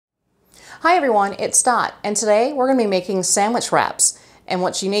Hi everyone, it's Dot, and today we're going to be making sandwich wraps. And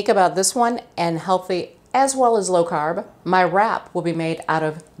what's unique about this one, and healthy as well as low carb, my wrap will be made out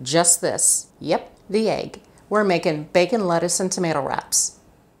of just this. Yep, the egg. We're making bacon, lettuce, and tomato wraps.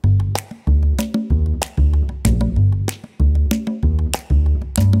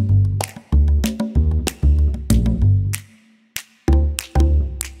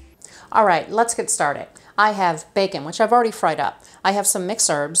 All right, let's get started. I have bacon, which I've already fried up. I have some mixed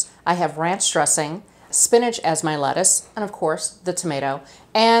herbs. I have ranch dressing, spinach as my lettuce, and of course, the tomato.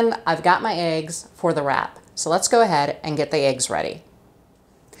 And I've got my eggs for the wrap. So let's go ahead and get the eggs ready.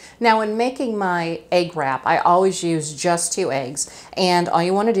 Now, in making my egg wrap, I always use just 2 eggs, and all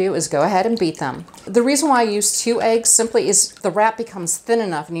you want to do is go ahead and beat them. The reason why I use 2 eggs simply is the wrap becomes thin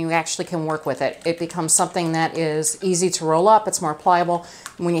enough and you actually can work with it. It becomes something that is easy to roll up, it's more pliable.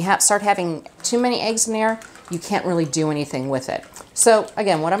 When you start having too many eggs in there, you can't really do anything with it. So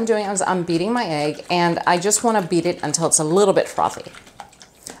again, what I'm doing is I'm beating my egg, and I just want to beat it until it's a little bit frothy.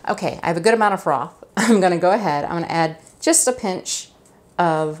 Okay, I have a good amount of froth. I'm going to go ahead, I'm going to add just a pinch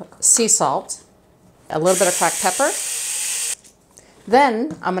of sea salt, a little bit of cracked pepper.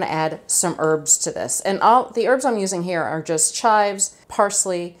 Then I'm going to add some herbs to this. And all the herbs I'm using here are just chives,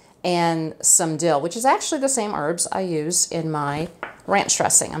 parsley, and some dill, which is actually the same herbs I use in my ranch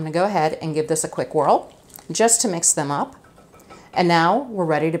dressing. I'm going to go ahead and give this a quick whirl just to mix them up. And now we're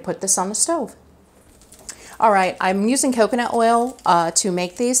ready to put this on the stove. All right, I'm using coconut oil to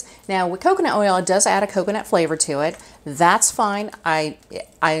make these. Now with coconut oil, it does add a coconut flavor to it. That's fine. I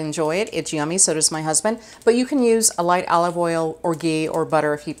enjoy it. It's yummy, so does my husband. But you can use a light olive oil or ghee or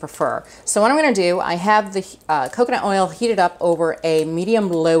butter if you prefer. So what I'm gonna do, I have the coconut oil heated up over a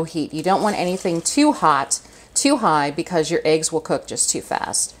medium-low heat. You don't want anything too hot, too high, because your eggs will cook just too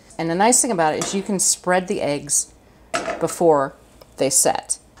fast. And the nice thing about it is you can spread the eggs before they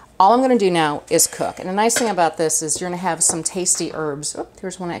set. All I'm going to do now is cook. And the nice thing about this is you're going to have some tasty herbs. Oh,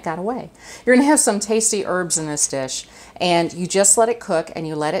 here's one that got away. You're going to have some tasty herbs in this dish. And you just let it cook and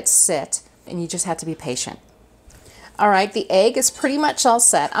you let it sit. And you just have to be patient. All right, the egg is pretty much all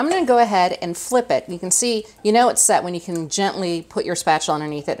set. I'm going to go ahead and flip it. You can see, you know it's set when you can gently put your spatula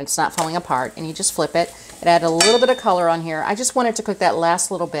underneath it and it's not falling apart. And you just flip it. It added a little bit of color on here. I just wanted to cook that last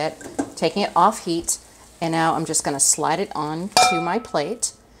little bit, taking it off heat. And now I'm just going to slide it on to my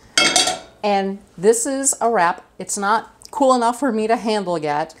plate. And this is a wrap. It's not cool enough for me to handle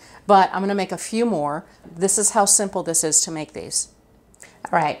yet, but I'm going to make a few more. This is how simple this is to make these.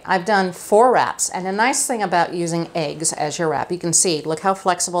 All right, I've done 4 wraps, and the nice thing about using eggs as your wrap, you can see, look how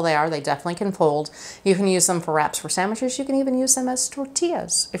flexible they are. They definitely can fold. You can use them for wraps for sandwiches. You can even use them as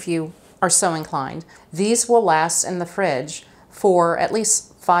tortillas if you are so inclined. These will last in the fridge for at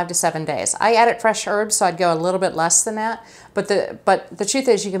least 5 to 7 days. I added fresh herbs, so I'd go a little bit less than that. But the truth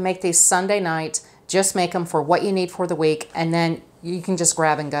is you can make these Sunday night, just make them for what you need for the week, and then you can just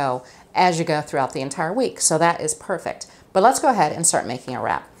grab and go as you go throughout the entire week. So that is perfect. But let's go ahead and start making a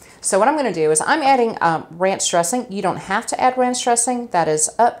wrap. So what I'm going to do is I'm adding ranch dressing. You don't have to add ranch dressing. That is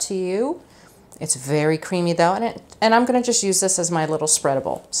up to you. It's very creamy though, and I'm going to just use this as my little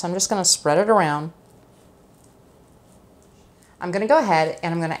spreadable. So I'm just going to spread it around. I'm going to go ahead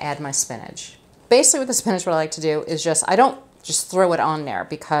and I'm going to add my spinach. Basically with the spinach, what I like to do is I don't just throw it on there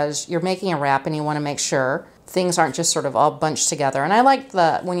because you're making a wrap and you want to make sure things aren't just sort of all bunched together. And I like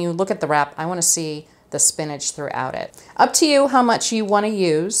when you look at the wrap, I want to see the spinach throughout it. Up to you how much you want to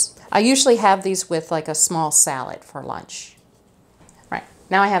use. I usually have these with like a small salad for lunch. Right,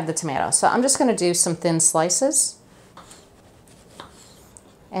 now I have the tomato. So I'm just going to do some thin slices.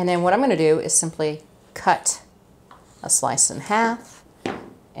 And then what I'm going to do is simply cut a slice in half.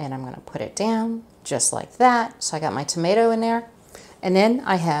 And I'm going to put it down just like that. So I got my tomato in there. And then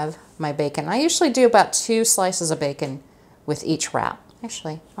I have my bacon. I usually do about 2 slices of bacon with each wrap.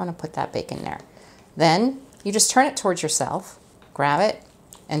 Actually, I want to put that bacon there. Then you just turn it towards yourself, grab it,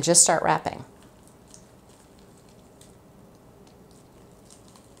 and just start wrapping.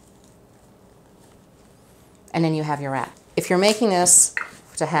 And then you have your wrap. If you're making this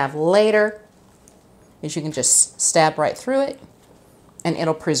to have later, is you can just stab right through it and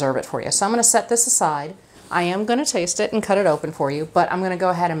it'll preserve it for you. So I'm going to set this aside. I am going to taste it and cut it open for you, but I'm going to go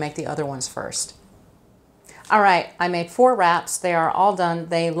ahead and make the other ones first. All right, I made 4 wraps. They are all done.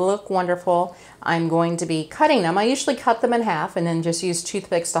 They look wonderful. I'm going to be cutting them. I usually cut them in half and then just use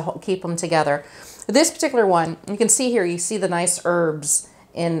toothpicks to keep them together. This particular one, you can see here, you see the nice herbs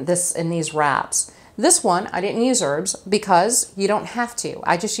in these wraps. This one, I didn't use herbs because you don't have to.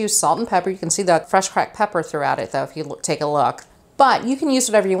 I just used salt and pepper. You can see the fresh cracked pepper throughout it though if you take a look. But you can use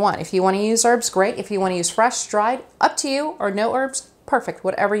whatever you want. If you want to use herbs, great. If you want to use fresh, dried, up to you, or no herbs, perfect,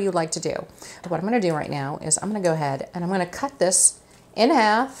 whatever you like to do. What I'm going to do right now is I'm going to go ahead and I'm going to cut this in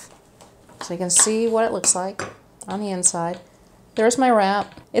half so you can see what it looks like on the inside. There's my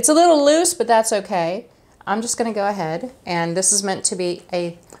wrap. It's a little loose, but that's okay. I'm just going to go ahead, and this is meant to be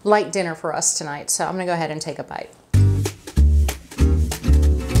a light dinner for us tonight, so I'm going to go ahead and take a bite.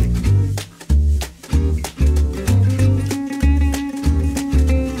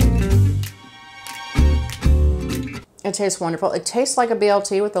 It tastes wonderful. It tastes like a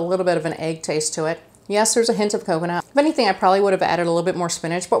BLT with a little bit of an egg taste to it. Yes, there's a hint of coconut. If anything, I probably would have added a little bit more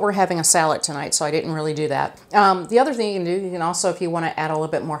spinach, but we're having a salad tonight, so I didn't really do that. The other thing you can do, you can also, if you want to add a little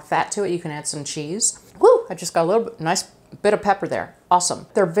bit more fat to it, you can add some cheese. Woo! I just got a little nice bit of pepper there. Awesome.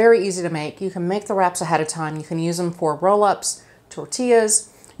 They're very easy to make. You can make the wraps ahead of time. You can use them for roll-ups,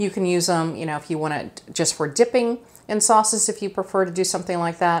 tortillas. You can use them, you know, if you want it just for dipping in sauces, if you prefer to do something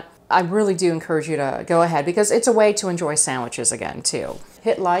like that. I really do encourage you to go ahead because it's a way to enjoy sandwiches again too.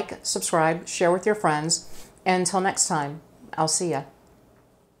 Hit like, subscribe, share with your friends, and until next time, I'll see ya.